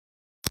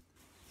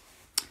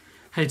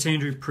Hey, it's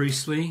Andrew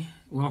Priestley.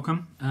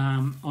 Welcome.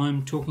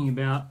 I'm talking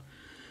about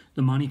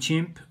the money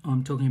chimp.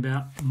 I'm talking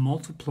about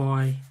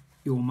multiply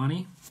your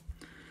money.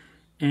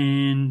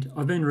 And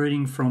I've been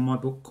reading from my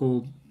book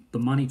called The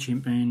Money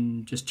Chimp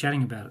and just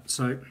chatting about it.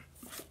 So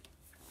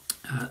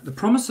the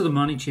promise of the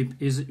money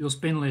chimp is that you'll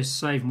spend less,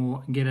 save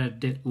more, and get out of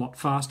debt a lot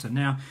faster.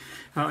 Now,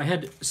 I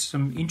had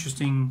some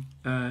interesting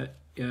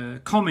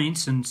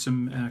comments and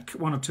some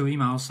one or two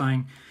emails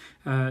saying,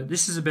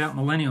 this is about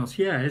millennials.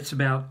 Yeah, it's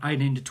about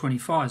 18 to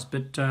 25s.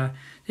 But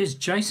there's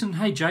Jason.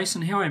 Hey,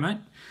 Jason, how are you, mate?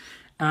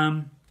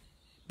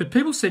 But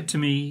people said to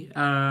me,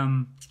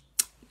 can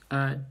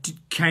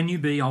you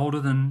be older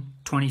than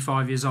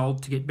 25 years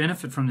old to get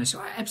benefit from this?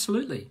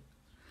 Absolutely.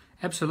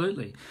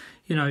 Absolutely.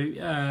 You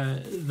know,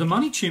 the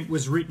Money Chimp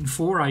was written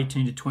for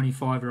 18 to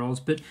 25-year-olds,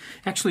 but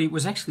actually it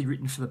was actually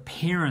written for the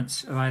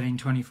parents of 18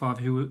 to 25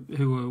 who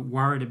were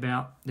worried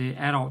about their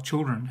adult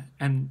children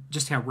and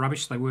just how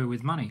rubbish they were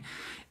with money.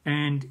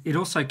 And it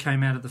also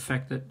came out of the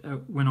fact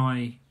that when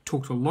I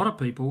talk to a lot of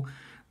people,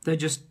 they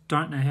just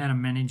don't know how to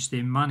manage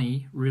their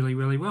money really,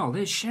 really well.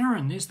 There's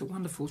Sharon. There's the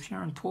wonderful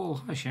Sharon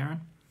Paul. Hi,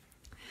 Sharon.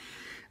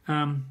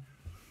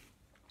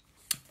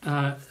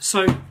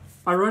 So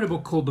I wrote a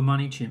book called The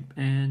Money Chimp,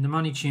 and The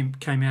Money Chimp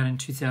came out in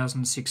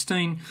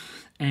 2016,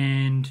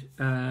 and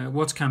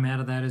what's come out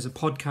of that is a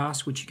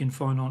podcast which you can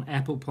find on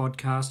Apple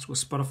Podcasts or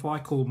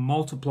Spotify called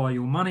Multiply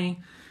Your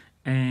Money,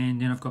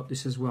 and then I've got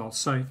this as well,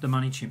 so The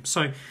Money Chimp.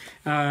 So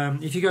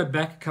if you go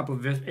back a couple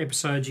of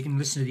episodes, you can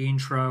listen to the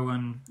intro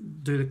and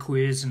do the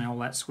quiz and all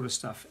that sort of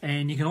stuff,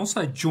 and you can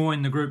also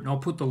join the group, and I'll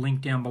put the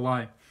link down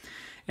below.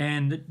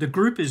 And the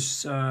group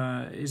is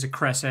a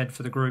crass ad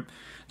for the group.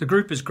 The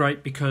group is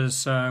great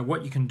because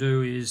what you can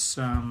do is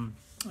you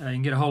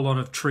can get a whole lot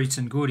of treats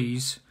and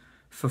goodies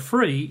for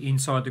free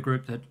inside the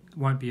group that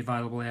won't be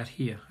available out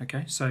here.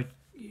 Okay, so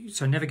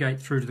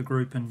navigate through to the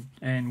group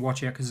and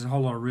watch out because there's a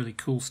whole lot of really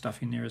cool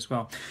stuff in there as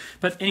well.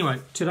 But anyway,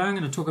 today I'm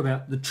going to talk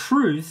about the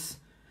truth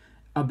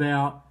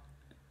about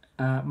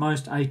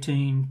most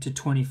 18 to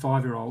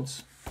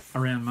 25-year-olds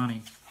around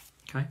money.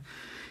 Okay,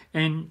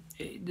 and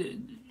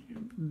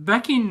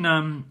back in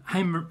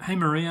Hey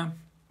Maria,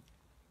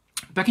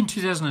 back in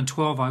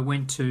 2012, I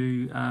went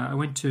to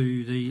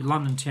the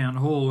London Town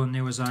Hall, and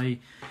there was a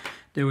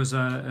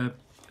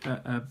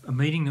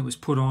meeting that was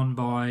put on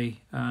by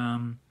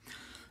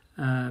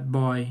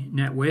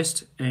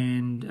NatWest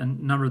and a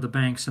number of the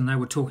banks, and they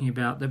were talking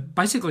about that.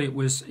 Basically, it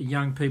was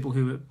young people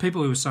who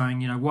were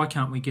saying, you know, why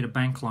can't we get a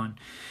bank loan?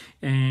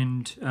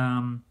 And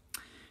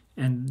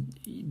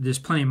there's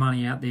plenty of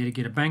money out there to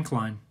get a bank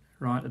loan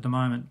right at the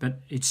moment, but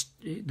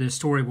the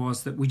story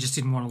was that we just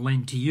didn't want to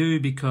lend to you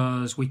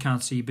because we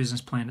can't see your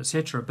business plan,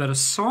 etc. But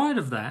aside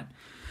of that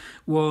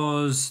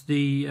was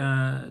the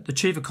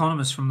chief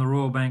economist from the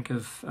Royal Bank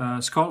of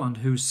Scotland,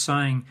 who's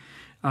saying,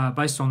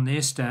 based on their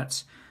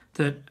stats,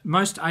 that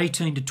most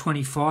 18 to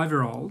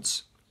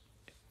 25-year-olds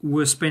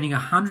were spending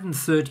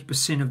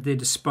 130% of their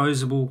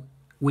disposable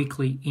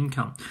weekly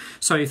income.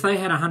 So if they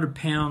had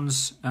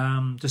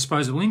 £100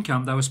 disposable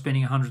income, they were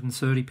spending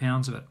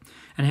 £130 of it.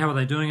 And how are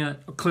they doing it?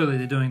 Clearly,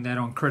 they're doing that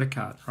on credit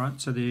card, right?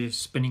 So they're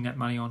spending that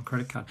money on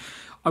credit card.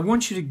 I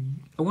want you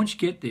to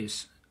get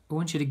this. I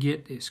want you to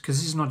get this because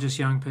this is not just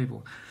young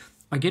people.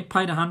 I get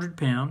paid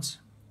 £100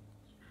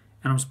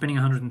 and I'm spending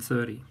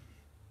 130.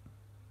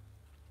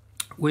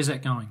 Where's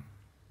that going?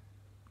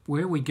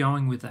 Where are we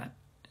going with that?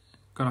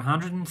 Got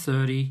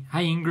 130.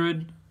 Hey,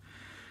 Ingrid.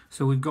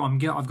 So I've got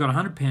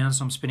 £100,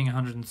 so I'm spending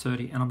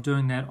 130, and I'm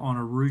doing that on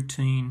a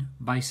routine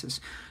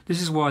basis.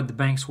 This is why the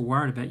banks were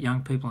worried about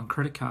young people and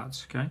credit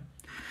cards. Okay,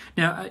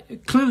 now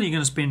clearly you're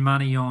going to spend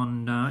money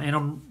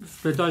on,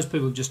 for those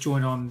people who just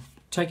joined, I'm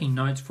taking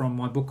notes from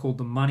my book called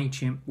The Money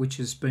Chimp, which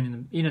has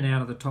been in and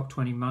out of the top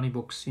 20 money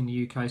books in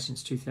the UK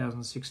since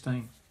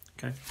 2016.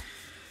 Okay,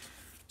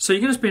 so you're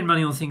going to spend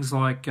money on things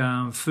like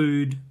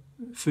food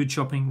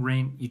shopping,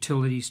 rent,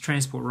 utilities,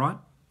 transport, right?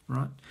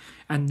 Right,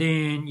 and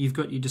then you've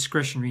got your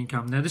discretionary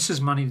income. Now, this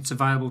is money that's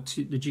available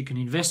that you can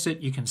invest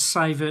it, you can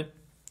save it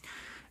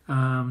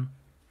after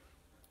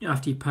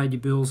you've paid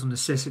your bills and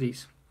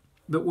necessities.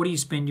 But what do you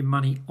spend your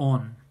money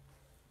on?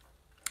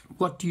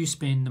 What do you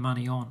spend the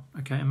money on?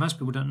 Okay, and most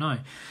people don't know.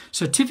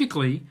 So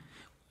typically,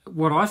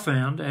 what I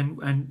found,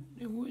 and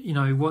you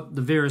know what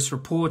the various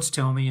reports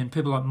tell me, and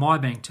people like my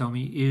bank tell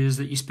me, is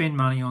that you spend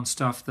money on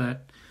stuff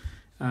that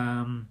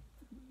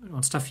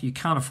you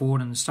can't afford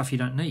and stuff you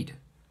don't need.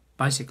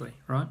 Basically,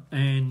 right?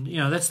 And, you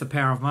know, that's the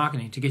power of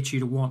marketing, to get you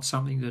to want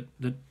something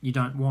that you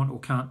don't want or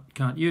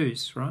can't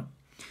use, right?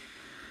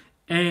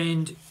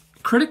 And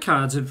credit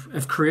cards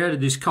have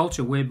created this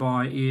culture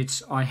whereby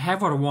it's, I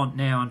have what I want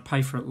now and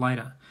pay for it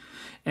later.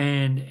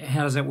 And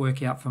how does that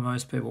work out for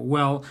most people?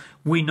 Well,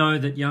 we know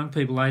that young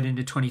people 18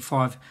 to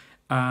 25,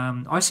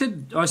 I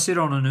said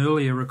on an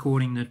earlier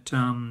recording that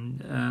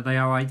they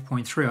owe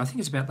 8.3. I think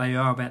it's about, they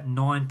owe about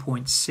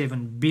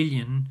 9.7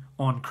 billion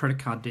on credit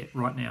card debt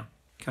right now,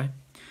 okay?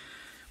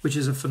 Which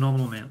is a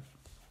phenomenal amount.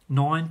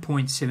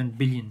 9.7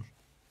 billion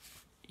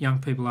young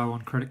people owe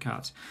on credit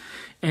cards.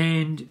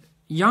 And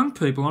young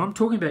people, and I'm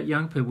talking about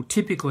young people,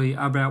 typically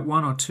are about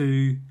one or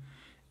two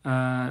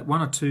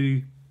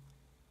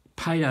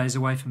paydays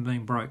away from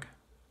being broke.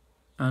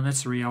 And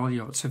that's the reality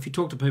of it. So if you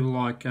talk to people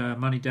like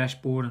Money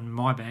Dashboard and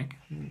My Bank,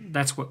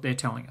 that's what they're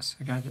telling us.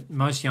 Okay, that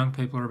most young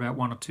people are about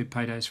 1 or 2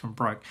 paydays from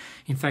broke.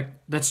 In fact,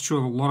 that's true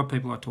of a lot of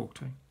people I talk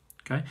to.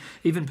 Okay,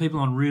 even people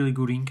on really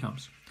good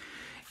incomes.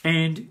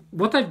 And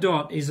what they've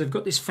got is they've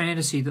got this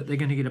fantasy that they're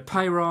going to get a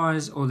pay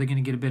rise, or they're going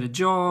to get a better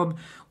job,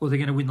 or they're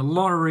going to win the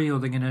lottery, or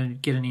they're going to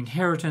get an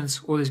inheritance,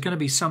 or there's going to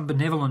be some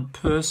benevolent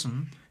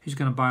person who's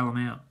going to bail them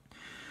out.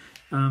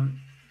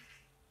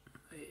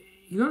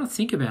 You got to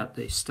think about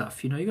this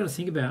stuff. You got to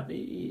think about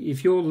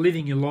if you're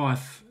living your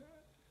life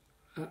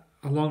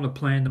along the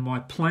plan that my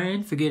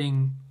plan for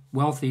getting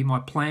wealthy, my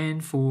plan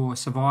for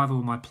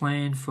survival, my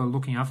plan for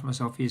looking after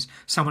myself is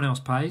someone else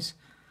pays.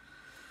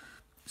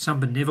 Some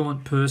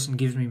benevolent person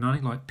gives me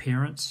money, like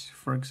parents,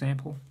 for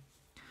example.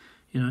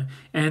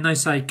 And they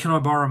say, "Can I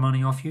borrow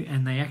money off you?"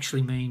 And they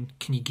actually mean,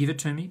 "Can you give it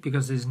to me?"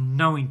 Because there's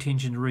no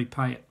intention to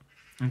repay it.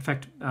 In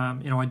fact,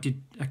 I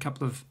did a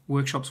couple of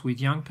workshops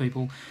with young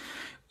people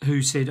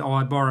who said, "Oh,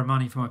 I borrow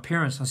money from my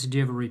parents." I said, "Do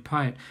you ever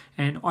repay it?"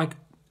 And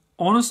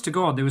honest to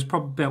God, there was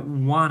probably about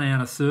 1 out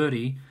of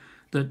 30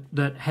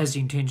 that has the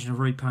intention of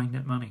repaying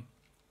that money.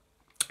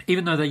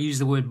 Even though they use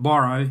the word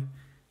borrow,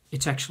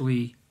 it's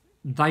actually,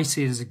 they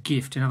see it as a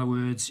gift. In other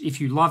words, if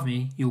you love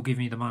me, you'll give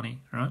me the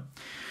money, right?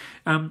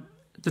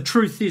 The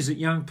truth is that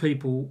young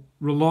people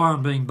rely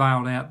on being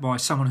bailed out by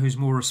someone who's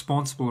more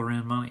responsible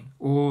around money,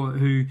 or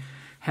who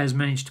has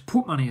managed to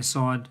put money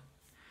aside.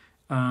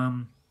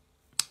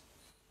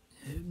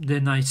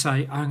 Then they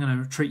say, "I'm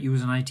going to treat you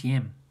as an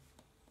ATM.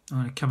 I'm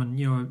going to come and,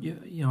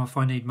 if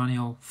I need money,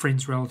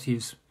 friends,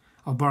 relatives,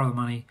 I'll borrow the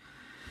money."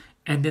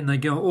 And then they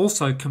go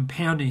also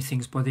compounding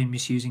things by then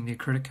misusing their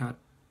credit card.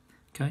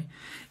 Okay?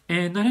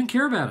 And they don't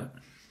care about it.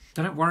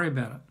 They don't worry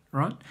about it,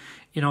 right?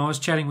 I was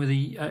chatting with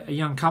a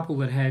young couple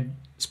that had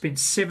spent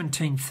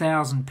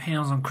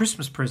 £17,000 on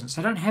Christmas presents.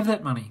 They don't have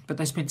that money, but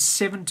they spent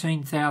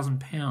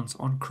 £17,000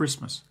 on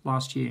Christmas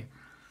last year.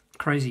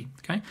 Crazy,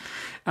 okay?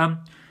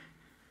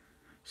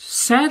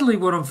 Sadly,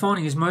 what I'm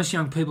finding is most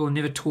young people are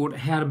never taught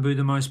how to do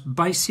the most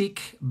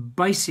basic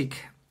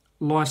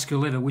life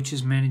skill ever, which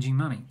is managing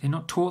money. They're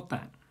not taught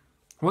that.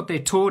 What they're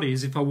taught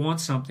is, if I want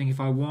something,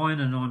 if I whine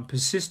and I'm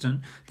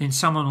persistent, then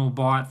someone will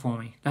buy it for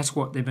me. That's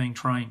what they're being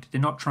trained.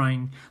 They're not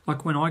trained,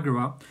 like when I grew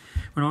up,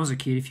 when I was a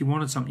kid, if you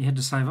wanted something, you had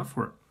to save up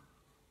for it.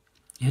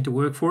 You had to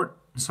work for it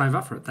and save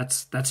up for it.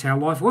 That's how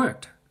life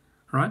worked,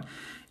 right?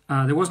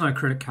 There was no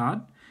credit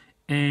card.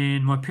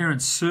 And my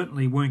parents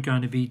certainly weren't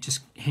going to be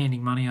just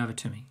handing money over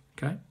to me,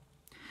 okay?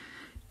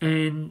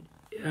 And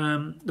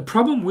the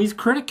problem with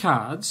credit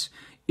cards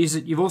is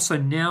that you've also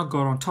now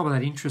got on top of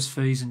that interest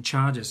fees and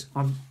charges.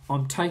 I'm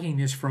taking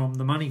this from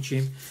the Money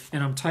Chimp,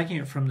 and I'm taking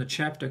it from the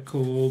chapter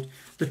called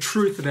 "The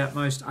Truth About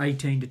Most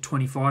 18 to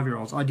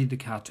 25-Year-Olds." I did the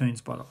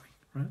cartoons, by the way,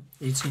 right?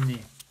 It's in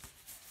there.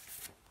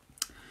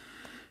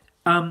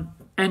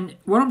 And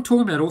what I'm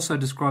talking about also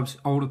describes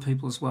older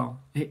people as well.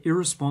 They're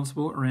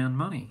irresponsible around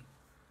money.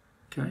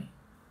 Okay.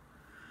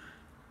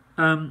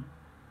 And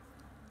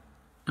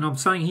I'm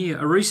saying here,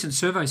 a recent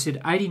survey said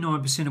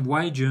 89% of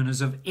wage earners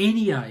of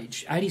any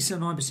age,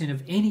 89%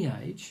 of any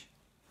age,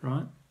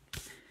 right,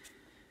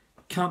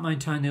 can't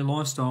maintain their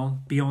lifestyle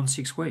beyond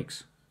 6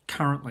 weeks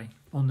currently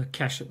on the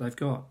cash that they've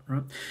got,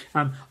 right?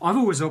 I've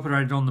always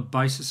operated on the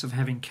basis of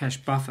having cash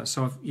buffer.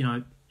 So, at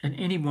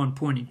any one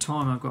point in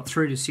time, I've got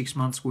 3 to 6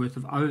 months worth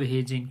of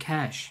overheads in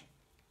cash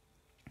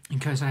in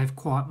case I have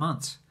quiet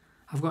months.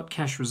 I've got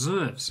cash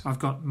reserves. I've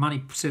got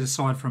money set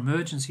aside for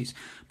emergencies.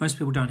 Most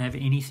people don't have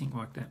anything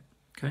like that.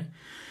 Okay.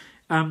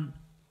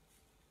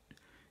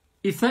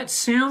 If that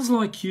sounds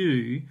like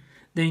you,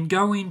 then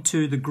go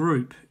into the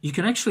group. You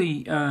can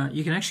actually go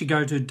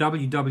to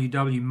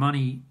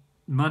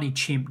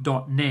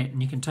www.moneychimp.net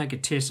and you can take a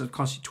test that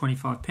costs you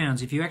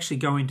 £25. If you actually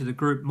go into the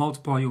group,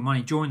 Multiply Your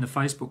Money, join the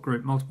Facebook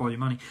group, Multiply Your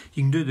Money,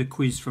 you can do the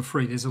quiz for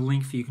free. There's a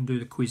link for you can do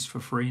the quiz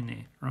for free in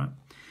there, right?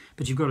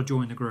 But you've got to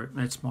join the group.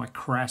 That's my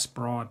crass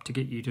bribe to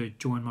get you to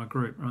join my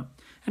group, right?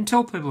 And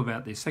tell people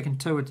about this. They can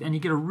tell it, and you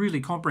get a really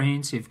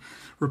comprehensive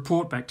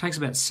report back. It takes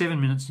about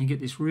 7 minutes, and you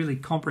get this really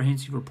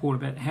comprehensive report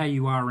about how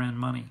you are around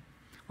money,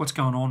 what's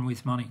going on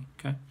with money,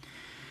 okay?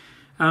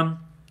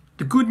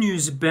 The good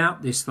news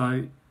about this,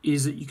 though,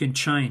 is that you can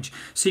change.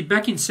 See,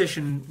 back in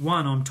session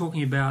 1, I'm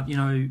talking about,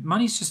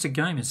 money's just a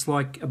game. It's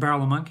like a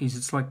barrel of monkeys.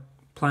 It's like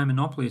playing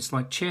Monopoly. It's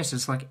like chess.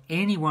 It's like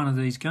any one of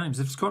these games.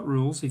 If it's got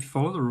rules, if you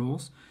follow the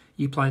rules,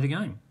 you play the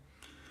game.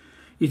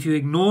 If you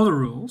ignore the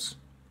rules,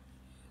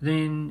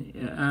 then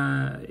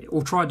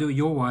or try to do it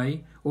your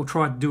way, or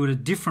try to do it a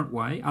different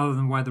way other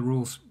than the way the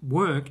rules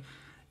work,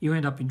 you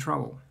end up in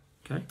trouble.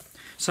 Okay,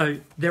 so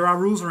there are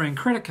rules around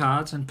credit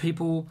cards, and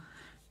people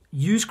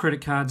use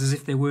credit cards as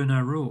if there were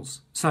no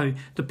rules. So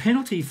the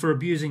penalty for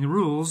abusing the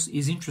rules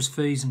is interest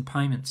fees and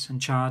payments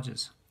and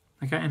charges.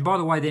 Okay, and by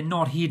the way, they're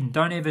not hidden.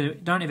 Don't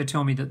ever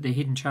tell me that they're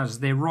hidden charges.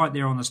 They're right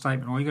there on the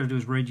statement. All you got to do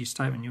is read your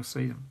statement, and you'll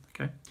see them.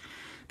 Okay.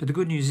 But the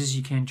good news is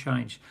you can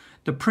change.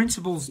 The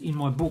principles in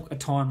my book are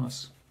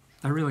timeless.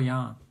 They really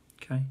are,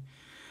 okay?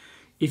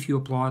 If you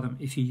apply them,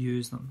 if you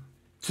use them.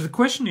 So the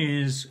question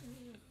is,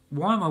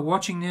 why am I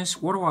watching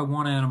this? What do I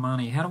want out of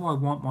money? How do I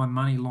want my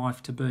money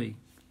life to be?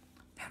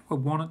 How do I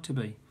want it to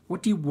be?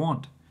 What do you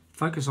want?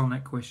 Focus on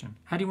that question.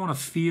 How do you want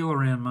to feel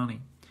around money?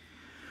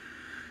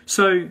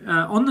 So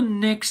on the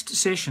next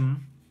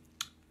session,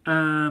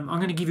 I'm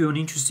going to give you an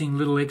interesting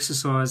little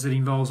exercise that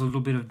involves a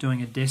little bit of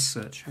doing a desk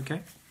search,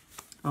 okay?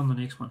 On the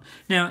next one.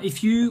 Now,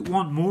 if you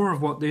want more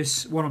of what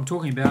I'm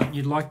talking about, and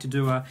you'd like to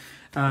do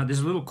there's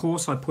a little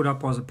course I put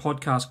up as a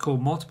podcast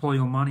called Multiply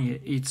Your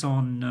Money. It's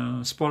on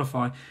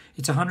Spotify.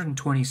 It's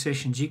 120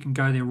 sessions. You can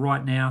go there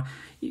right now.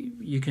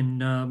 You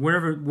can,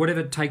 whatever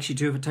it takes you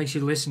to. If it takes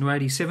you to lesson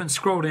 87,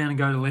 scroll down and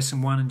go to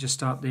lesson 1 and just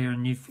start there.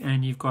 And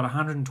you've got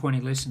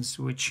 120 lessons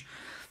which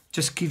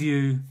just give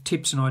you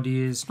tips and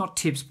ideas, not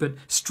tips, but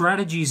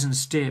strategies and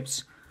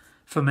steps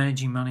for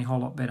managing money a whole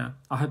lot better.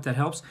 I hope that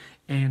helps,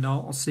 and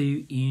I'll see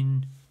you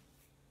in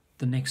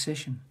the next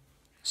session,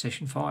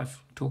 session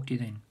 5. Talk to you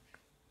then.